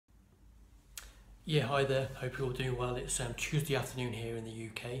Yeah, hi there. Hope you're all doing well. It's Tuesday afternoon here in the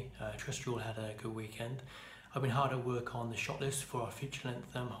UK. Trust you all had a good weekend. I've been hard at work on the shot list for our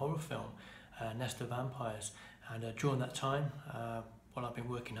feature-length horror film, Nest of Vampires. And during that time, while I've been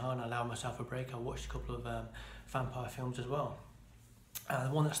working hard and I allowed myself a break, I watched a couple of vampire films as well.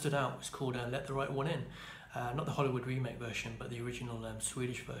 The one that stood out was called Let the Right One In. Not the Hollywood remake version, but the original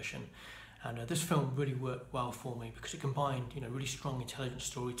Swedish version. And this film really worked well for me because it combined, really strong, intelligent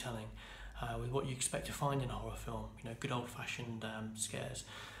storytelling with what you expect to find in a horror film, good old-fashioned scares.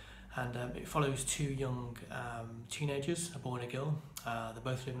 And it follows two young teenagers, a boy and a girl. They're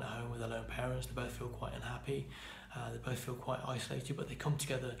both living at home with their lone parents. They both feel quite unhappy. They both feel quite isolated, but they come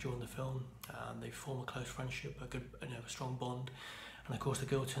together during the film. They form a close friendship, a good, a strong bond. And of course, the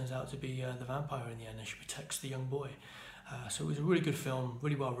girl turns out to be the vampire in the end, and she protects the young boy. So it was a really good film,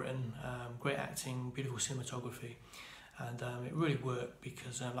 really well written, great acting, beautiful cinematography. And it really worked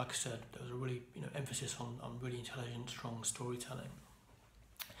because, like I said, there was a really emphasis on really intelligent, strong storytelling.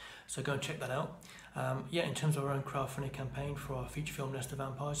 So go and check that out. In terms of our own crowdfunding campaign for our feature film Nest of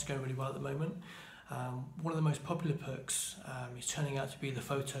Vampires, it's going really well at the moment. One of the most popular perks is turning out to be the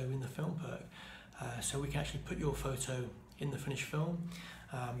photo in the film perk. So we can actually put your photo in the finished film.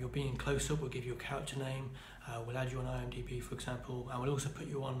 You'll be in close-up, we'll give you a character name, we'll add you on IMDb, for example, and we'll also put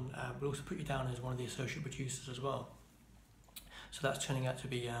you down as one of the associate producers as well. So that's turning out to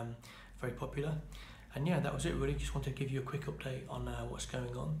be very popular. And yeah, that was it really. Just wanted to give you a quick update on what's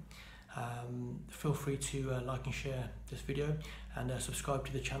going on. Feel free to like and share this video and subscribe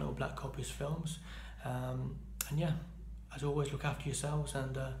to the channel Black Copies Films. And yeah, as always, look after yourselves,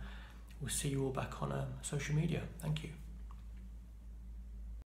 and we'll see you all back on social media. Thank you.